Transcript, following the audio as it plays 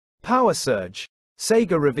Power Surge.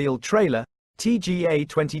 Sega revealed trailer, TGA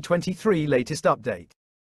 2023 latest update.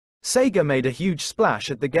 Sega made a huge splash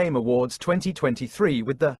at the Game Awards 2023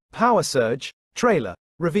 with the Power Surge trailer,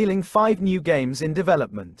 revealing 5 new games in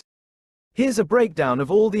development. Here's a breakdown of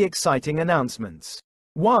all the exciting announcements.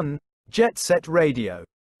 1. Jet Set Radio.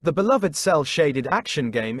 The beloved cel-shaded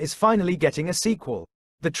action game is finally getting a sequel.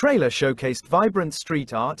 The trailer showcased vibrant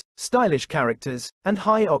street art, stylish characters, and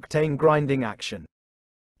high-octane grinding action.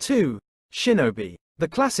 2. Shinobi. The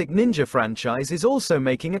classic ninja franchise is also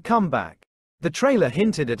making a comeback. The trailer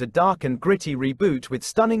hinted at a dark and gritty reboot with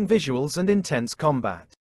stunning visuals and intense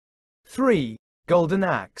combat. 3. Golden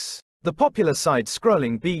Axe. The popular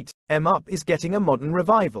side-scrolling beat 'em up is getting a modern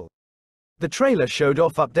revival. The trailer showed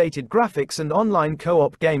off updated graphics and online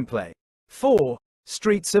co-op gameplay. 4.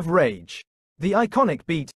 Streets of Rage. The iconic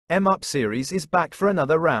beat 'em up series is back for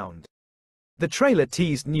another round. The trailer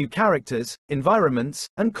teased new characters, environments,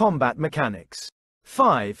 and combat mechanics.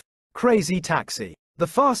 5. Crazy Taxi. The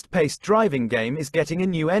fast-paced driving game is getting a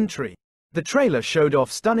new entry. The trailer showed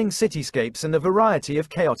off stunning cityscapes and a variety of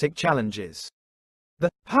chaotic challenges.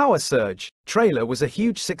 The Power Surge trailer was a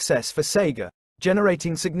huge success for Sega,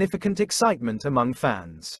 generating significant excitement among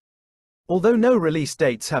fans. Although no release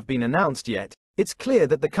dates have been announced yet, it's clear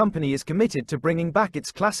that the company is committed to bringing back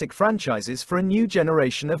its classic franchises for a new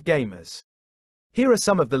generation of gamers. Here are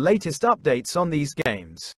some of the latest updates on these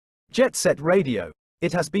games. Jet Set Radio.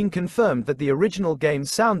 It has been confirmed that the original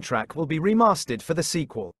game's soundtrack will be remastered for the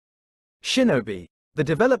sequel. Shinobi. The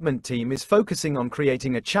development team is focusing on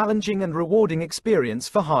creating a challenging and rewarding experience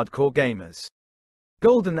for hardcore gamers.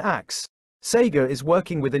 Golden Axe. Sega is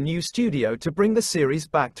working with a new studio to bring the series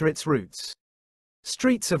back to its roots.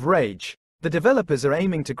 Streets of Rage. The developers are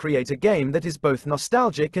aiming to create a game that is both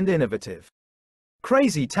nostalgic and innovative.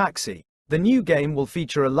 Crazy Taxi. The new game will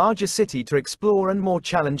feature a larger city to explore and more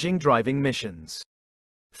challenging driving missions.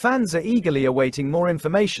 Fans are eagerly awaiting more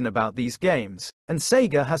information about these games, and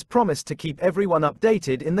Sega has promised to keep everyone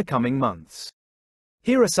updated in the coming months.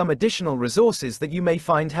 Here are some additional resources that you may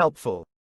find helpful.